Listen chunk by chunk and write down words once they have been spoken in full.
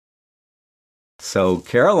So,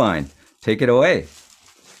 Caroline, take it away.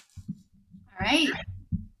 All right.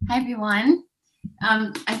 Hi, everyone.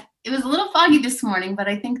 It was a little foggy this morning, but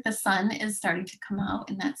I think the sun is starting to come out,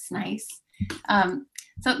 and that's nice. Um,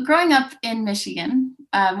 so, growing up in Michigan,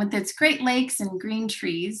 with its Great Lakes and green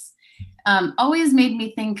trees, always made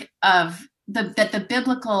me think of that the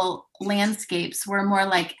biblical landscapes were more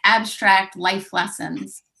like abstract life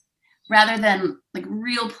lessons rather than like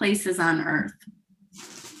real places on earth.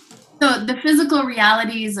 So the physical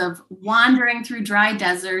realities of wandering through dry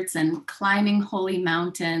deserts and climbing holy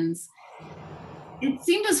mountains, it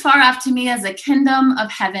seemed as far off to me as a kingdom of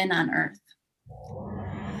heaven on earth.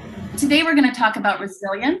 Today we're going to talk about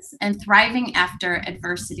resilience and thriving after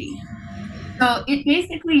adversity. So it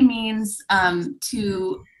basically means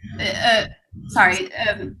sorry,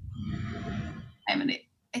 I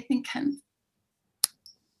think Ken,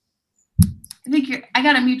 I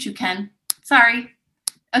gotta mute you, Ken. Sorry.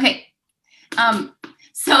 Okay.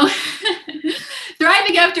 So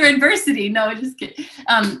thriving after adversity. No, just kidding.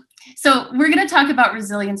 So we're going to talk about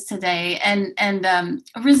resilience today, and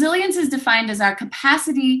resilience is defined as our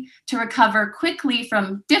capacity to recover quickly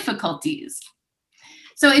from difficulties.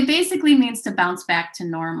 So it basically means to bounce back to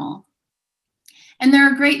normal. And there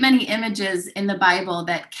are a great many images in the Bible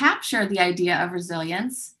that capture the idea of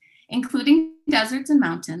resilience, including deserts and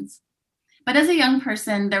mountains. But as a young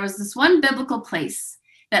person, there was this one biblical place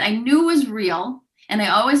that I knew was real and I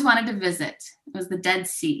always wanted to visit. It was the Dead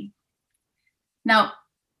Sea. Now,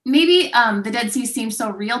 maybe the Dead Sea seemed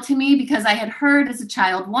so real to me because I had heard as a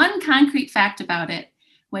child one concrete fact about it: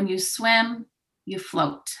 when you swim, you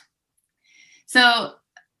float. So,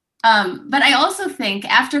 but I also think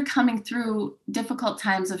after coming through difficult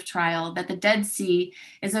times of trial that the Dead Sea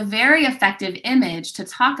is a very effective image to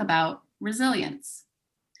talk about resilience.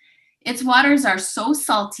 Its waters are so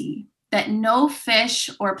salty that no fish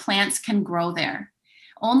or plants can grow there.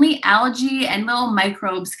 Only algae and little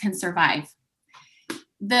microbes can survive.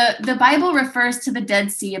 The Bible refers to the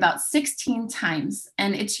Dead Sea about 16 times,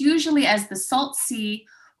 and it's usually as the Salt Sea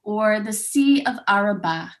or the Sea of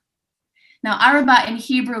Arabah. Now, Arabah in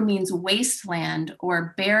Hebrew means wasteland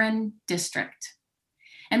or barren district.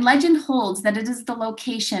 And legend holds that it is the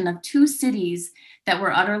location of two cities that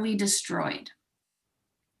were utterly destroyed.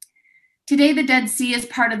 Today, the Dead Sea is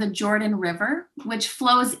part of the Jordan River, which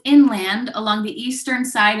flows inland along the eastern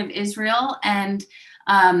side of Israel and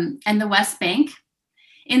the West Bank.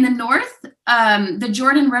 In the north, the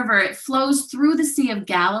Jordan River, it flows through the Sea of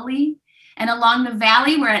Galilee and along the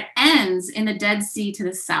valley where it ends in the Dead Sea to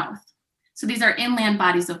the south. So these are inland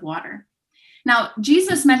bodies of water. Now,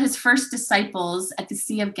 Jesus met his first disciples at the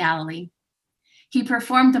Sea of Galilee. He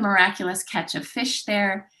performed the miraculous catch of fish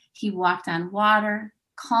there. He walked on water,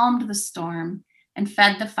 calmed the storm, and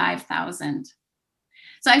fed the 5,000.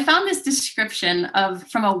 So I found this description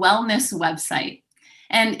from a wellness website,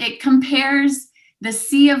 and it compares the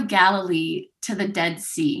Sea of Galilee to the Dead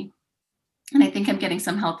Sea. And I think I'm getting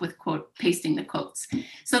some help with pasting the quotes.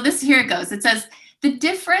 So here it goes. It says, the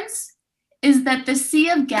difference is that the Sea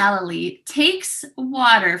of Galilee takes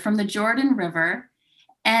water from the Jordan River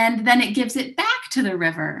and then it gives it back to the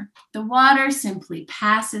river. The water simply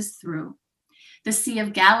passes through. The Sea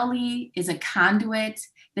of Galilee is a conduit.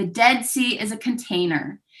 The Dead Sea is a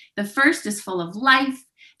container. The first is full of life.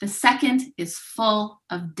 The second is full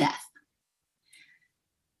of death.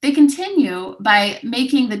 They continue by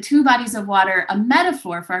making the two bodies of water a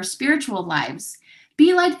metaphor for our spiritual lives.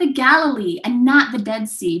 Be like the Galilee and not the Dead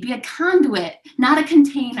Sea. Be a conduit, not a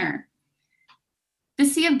container. The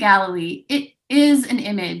Sea of Galilee, it is an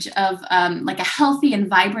image of like a healthy and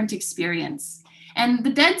vibrant experience. And the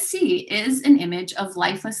Dead Sea is an image of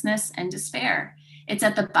lifelessness and despair. It's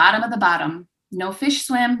at the bottom of the bottom. No fish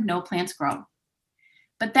swim, no plants grow.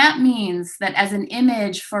 But that means that as an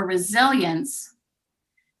image for resilience,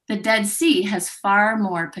 the Dead Sea has far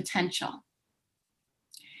more potential.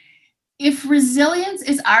 If resilience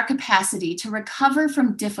is our capacity to recover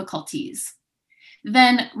from difficulties,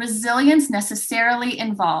 then resilience necessarily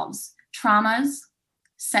involves traumas,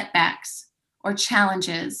 setbacks, or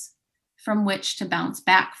challenges from which to bounce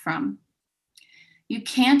back from. You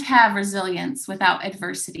can't have resilience without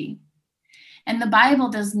adversity, and the Bible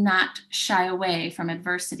does not shy away from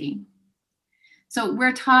adversity. So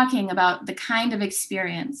we're talking about the kind of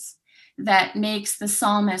experience that makes the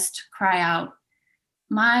psalmist cry out,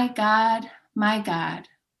 my God,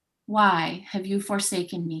 why have you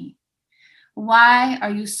forsaken me? Why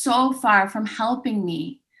are you so far from helping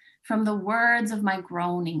me from the words of my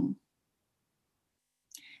groaning?"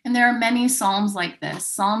 And there are many psalms like this,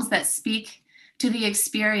 psalms that speak to the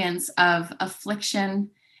experience of affliction,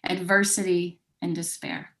 adversity, and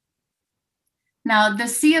despair. Now, the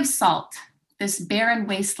Sea of Salt, this barren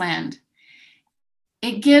wasteland,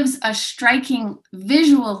 it gives a striking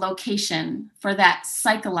visual location for that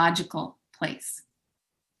psychological place.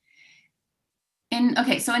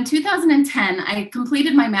 So in 2010, I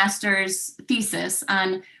completed my master's thesis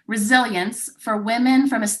on resilience for women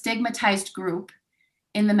from a stigmatized group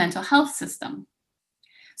in the mental health system.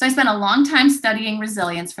 So I spent a long time studying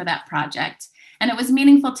resilience for that project, and it was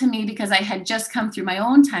meaningful to me because I had just come through my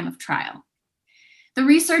own time of trial. The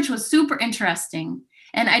research was super interesting,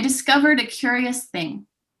 and I discovered a curious thing.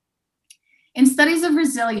 In studies of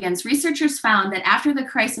resilience, researchers found that after the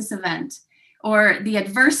crisis event or the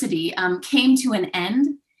adversity came to an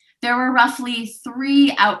end, there were roughly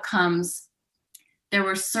 3 outcomes. There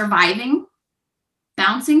were surviving,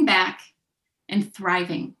 bouncing back, and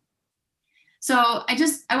thriving. So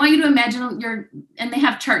I want you to imagine and they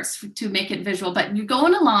have charts to make it visual, but you're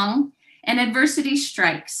going along and adversity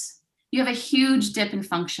strikes. You have a huge dip in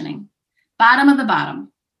functioning, bottom of the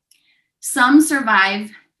bottom. Some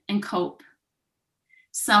survive and cope.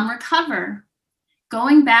 Some recover,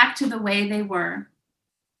 going back to the way they were.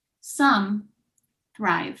 Some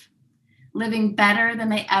thrive, living better than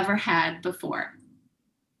they ever had before.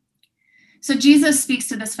 So Jesus speaks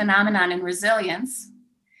to this phenomenon in resilience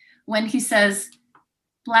when he says,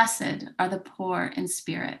 "Blessed are the poor in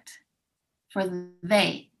spirit, for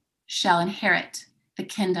they shall inherit the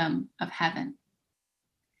kingdom of heaven."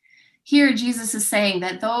 Here, Jesus is saying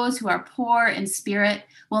that those who are poor in spirit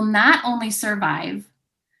will not only survive,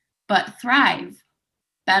 but thrive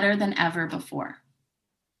better than ever before.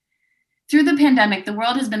 Through the pandemic, the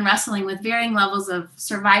world has been wrestling with varying levels of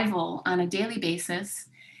survival on a daily basis.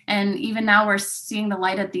 And even now we're seeing the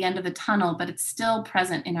light at the end of the tunnel, but it's still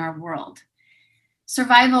present in our world.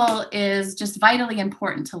 Survival is just vitally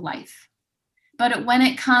important to life. But when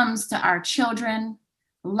it comes to our children,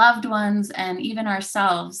 loved ones, and even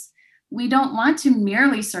ourselves, we don't want to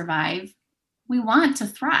merely survive. We want to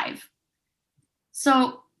thrive.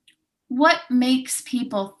 So what makes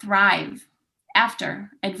people thrive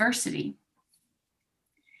after adversity?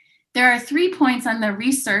 There are 3 points on the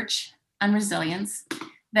research on resilience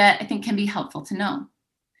that I think can be helpful to know.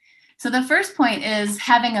 So the first point is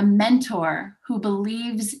having a mentor who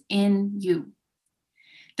believes in you.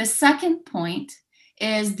 The second point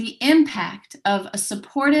is the impact of a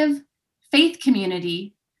supportive faith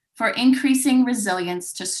community for increasing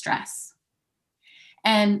resilience to stress.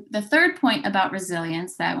 And the third point about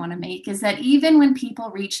resilience that I want to make is that even when people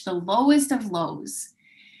reach the lowest of lows,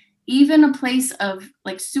 even a place of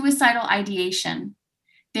like suicidal ideation,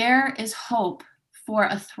 there is hope for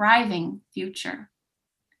a thriving future.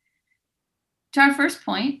 To our first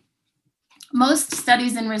point, most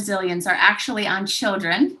studies in resilience are actually on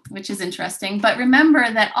children, which is interesting, but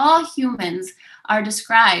remember that all humans are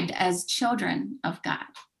described as children of God.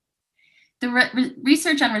 The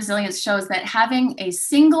research on resilience shows that having a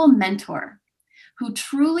single mentor who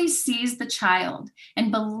truly sees the child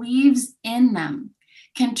and believes in them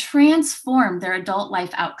can transform their adult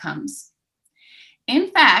life outcomes.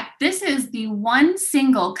 In fact, this is the one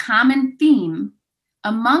single common theme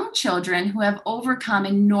among children who have overcome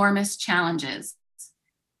enormous challenges: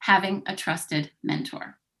 having a trusted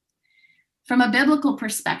mentor. From a biblical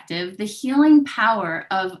perspective, the healing power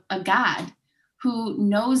of a God who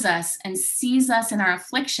knows us and sees us in our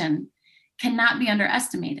affliction cannot be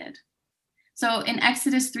underestimated. So in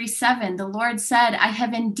Exodus 3:7, the Lord said, "I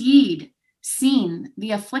have indeed seen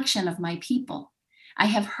the affliction of my people. I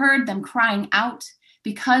have heard them crying out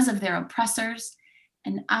because of their oppressors,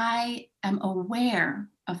 and I am aware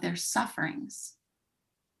of their sufferings."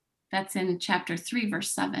 That's in chapter 3, verse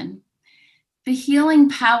 7. The healing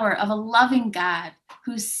power of a loving God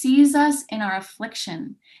who sees us in our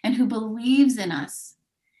affliction and who believes in us,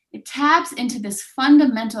 it taps into this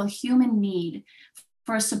fundamental human need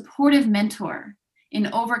for a supportive mentor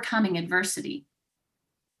in overcoming adversity.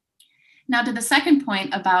 Now, to the second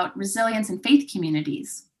point about resilience in faith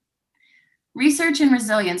communities. Research in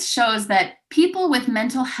resilience shows that people with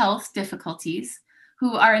mental health difficulties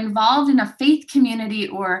who are involved in a faith community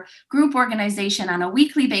or group organization on a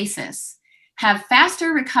weekly basis have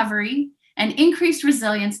faster recovery and increased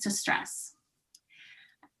resilience to stress.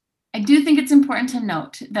 I do think it's important to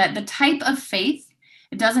note that the type of faith,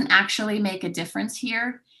 it doesn't actually make a difference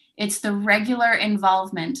here. It's the regular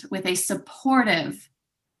involvement with a supportive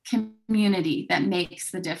community that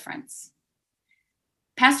makes the difference.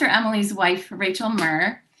 Pastor Emily's wife, Rachel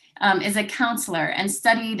Murr, is a counselor and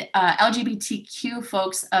studied LGBTQ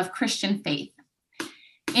folks of Christian faith.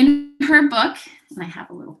 In her book, and I have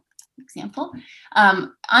a little example,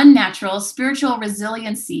 Unnatural Spiritual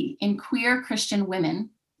Resiliency in Queer Christian Women,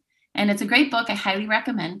 and it's a great book. I highly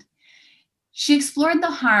recommend. She explored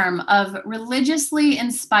the harm of religiously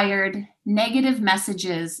inspired negative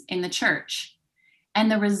messages in the church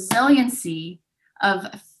and the resiliency of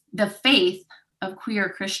the faith of queer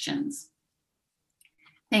Christians.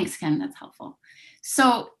 Thanks, Ken. That's helpful.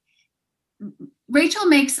 So Rachel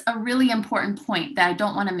makes a really important point that I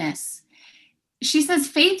don't want to miss. She says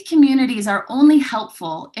faith communities are only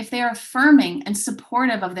helpful if they are affirming and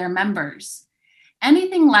supportive of their members.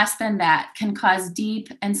 Anything less than that can cause deep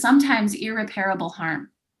and sometimes irreparable harm.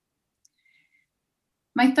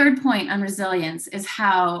 My third point on resilience is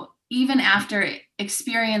how even after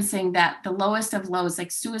experiencing the lowest of lows,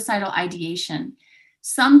 like suicidal ideation,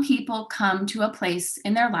 some people come to a place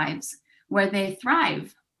in their lives where they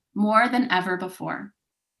thrive more than ever before.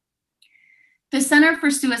 The Center for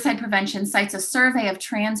Suicide Prevention cites a survey of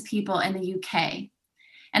trans people in the UK,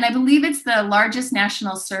 and I believe it's the largest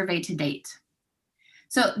national survey to date.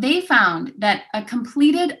 So they found that a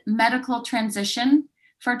completed medical transition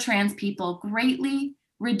for trans people greatly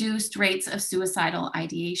reduced rates of suicidal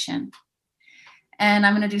ideation. And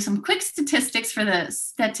I'm going to do some quick statistics for the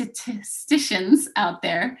statisticians out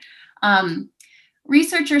there.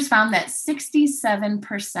 Researchers found that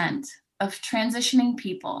 67% of transitioning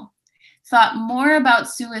people thought more about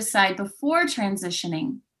suicide before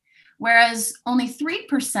transitioning, whereas only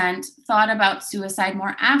 3% thought about suicide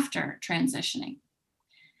more after transitioning.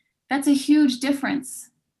 That's a huge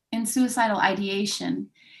difference in suicidal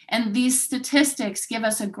ideation. And these statistics give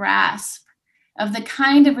us a grasp of the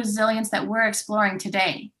kind of resilience that we're exploring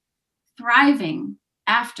today, thriving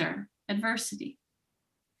after adversity.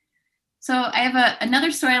 So I have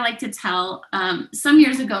another story I like to tell. Some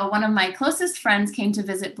years ago, one of my closest friends came to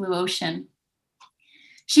visit Blue Ocean.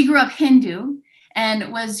 She grew up Hindu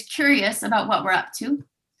and was curious about what we're up to.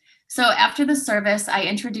 So after the service, I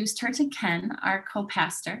introduced her to Ken, our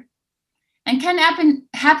co-pastor. And Ken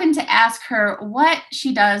happened to ask her what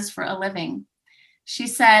she does for a living. She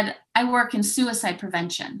said, "I work in suicide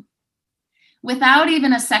prevention." Without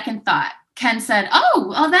even a second thought, Ken said, "Oh,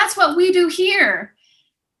 well, that's what we do here."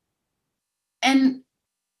 And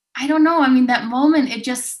I don't know, I mean, that moment, it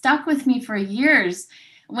just stuck with me for years.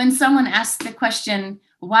 When someone asked the question,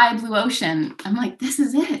 why Blue Ocean? I'm like, this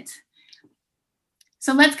is it.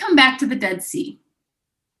 So let's come back to the Dead Sea.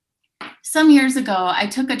 Some years ago, I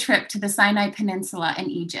took a trip to the Sinai Peninsula in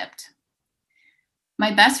Egypt.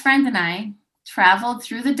 My best friend and I traveled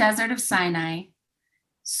through the desert of Sinai,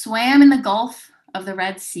 swam in the Gulf of the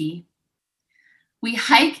Red Sea. We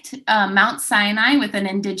hiked Mount Sinai with an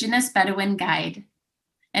indigenous Bedouin guide.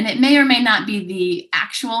 And it may or may not be the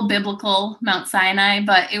actual biblical Mount Sinai,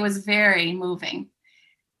 but it was very moving.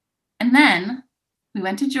 And then we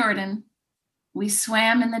went to Jordan. We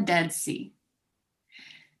swam in the Dead Sea.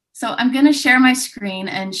 So I'm going to share my screen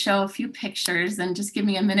and show a few pictures, and just give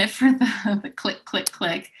me a minute for the click, click,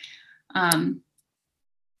 click.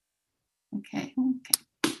 Okay.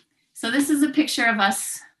 So this is a picture of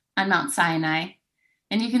us on Mount Sinai.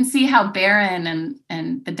 And you can see how barren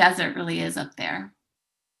and the desert really is up there.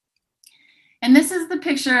 And this is the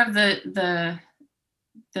picture of the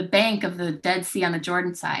bank of the Dead Sea on the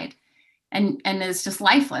Jordan side. And it's just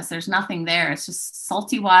lifeless. There's nothing there. It's just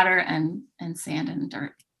salty water and sand and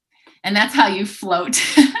dirt. And that's how you float.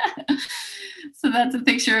 So that's a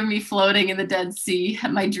picture of me floating in the Dead Sea,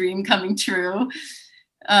 my dream coming true.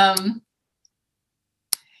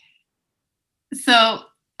 So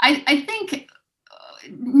I think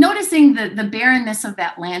noticing the barrenness of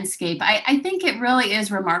that landscape, I think it really is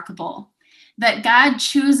remarkable that God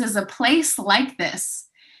chooses a place like this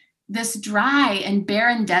dry and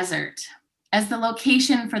barren desert, as the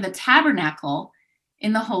location for the tabernacle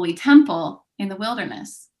in the Holy Temple in the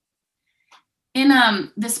wilderness. In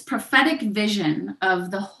this prophetic vision of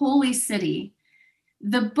the holy city,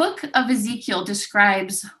 the book of Ezekiel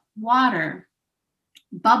describes water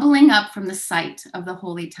bubbling up from the site of the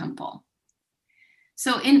Holy Temple.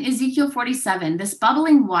 So in Ezekiel 47, this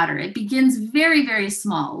bubbling water, it begins very, very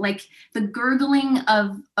small, like the gurgling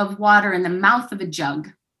of water in the mouth of a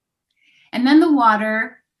jug. And then the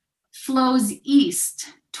water flows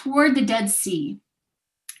east toward the Dead Sea.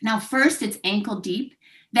 Now, first it's ankle deep,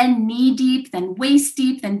 then knee deep, then waist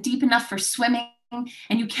deep, then deep enough for swimming,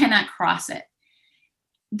 and you cannot cross it.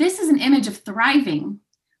 This is an image of thriving.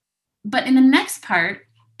 But in the next part,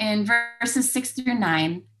 in verses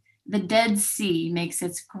 6-9, the Dead Sea makes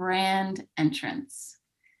its grand entrance.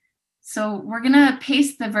 So we're going to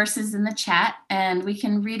paste the verses in the chat, and we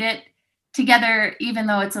can read it together, even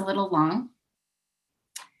though it's a little long.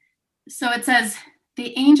 So it says,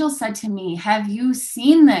 "The angel said to me, 'Have you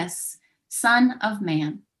seen this, Son of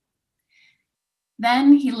man?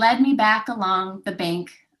 Then he led me back along the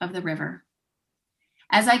bank of the river.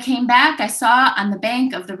 As I came back, I saw on the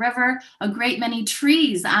bank of the river a great many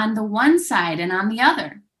trees on the one side and on the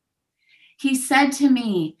other. He said to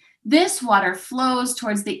me, "This water flows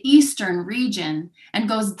towards the eastern region and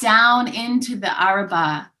goes down into the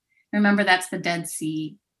Arabah." Remember, that's the Dead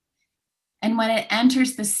Sea. And when it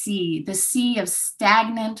enters the sea of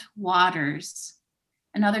stagnant waters,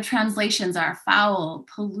 and other translations are foul,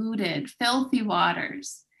 polluted, filthy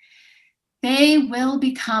waters, they will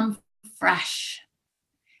become fresh.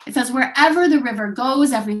 It says, wherever the river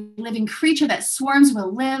goes, every living creature that swarms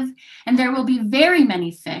will live, and there will be very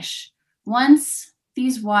many fish once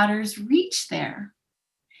these waters reach there.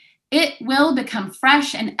 It will become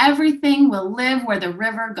fresh, and everything will live where the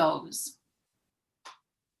river goes.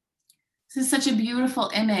 This is such a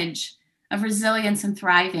beautiful image of resilience and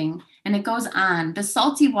thriving. And it goes on. The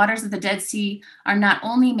salty waters of the Dead Sea are not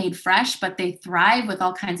only made fresh, but they thrive with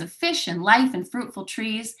all kinds of fish and life and fruitful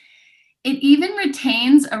trees. It even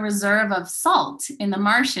retains a reserve of salt in the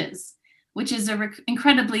marshes, which is an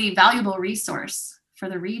incredibly valuable resource for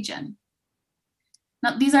the region.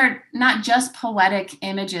 Now, these are not just poetic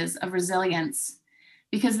images of resilience,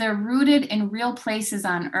 because they're rooted in real places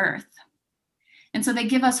on earth. And so they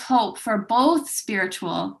give us hope for both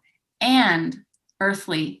spiritual and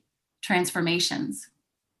earthly transformations.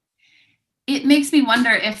 It makes me wonder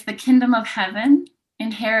if the kingdom of heaven,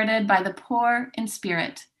 inherited by the poor in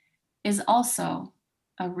spirit, is also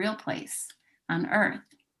a real place on earth.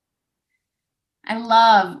 I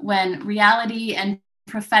love when reality and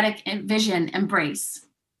prophetic vision embrace.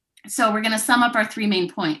 So we're going to sum up our three main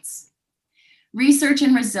points. Research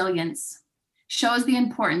in resilience shows the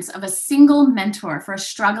importance of a single mentor for a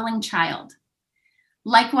struggling child.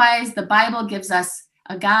 Likewise, the Bible gives us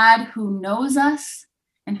a God who knows us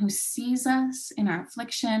and who sees us in our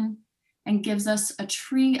affliction and gives us a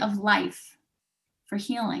tree of life for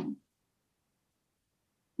healing.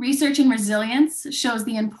 Research in resilience shows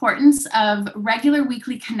the importance of regular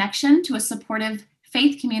weekly connection to a supportive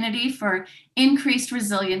faith community for increased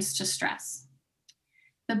resilience to stress.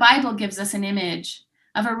 The Bible gives us an image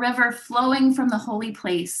of a river flowing from the holy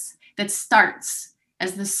place that starts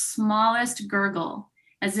as the smallest gurgle,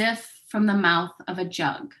 as if from the mouth of a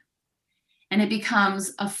jug, and it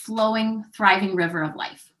becomes a flowing, thriving river of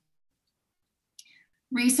life.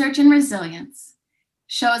 Research in resilience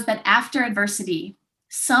shows that after adversity,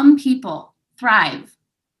 some people thrive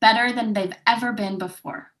better than they've ever been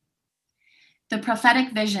before. The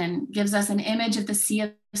prophetic vision gives us an image of the sea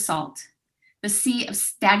of salt, the sea of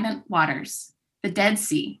stagnant waters, the Dead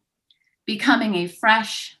Sea, becoming a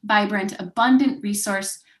fresh, vibrant, abundant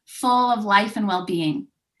resource full of life and well-being.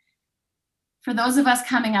 For those of us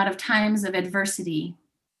coming out of times of adversity,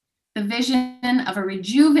 the vision of a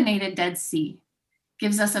rejuvenated Dead Sea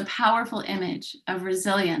gives us a powerful image of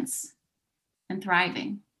resilience and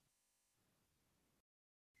thriving.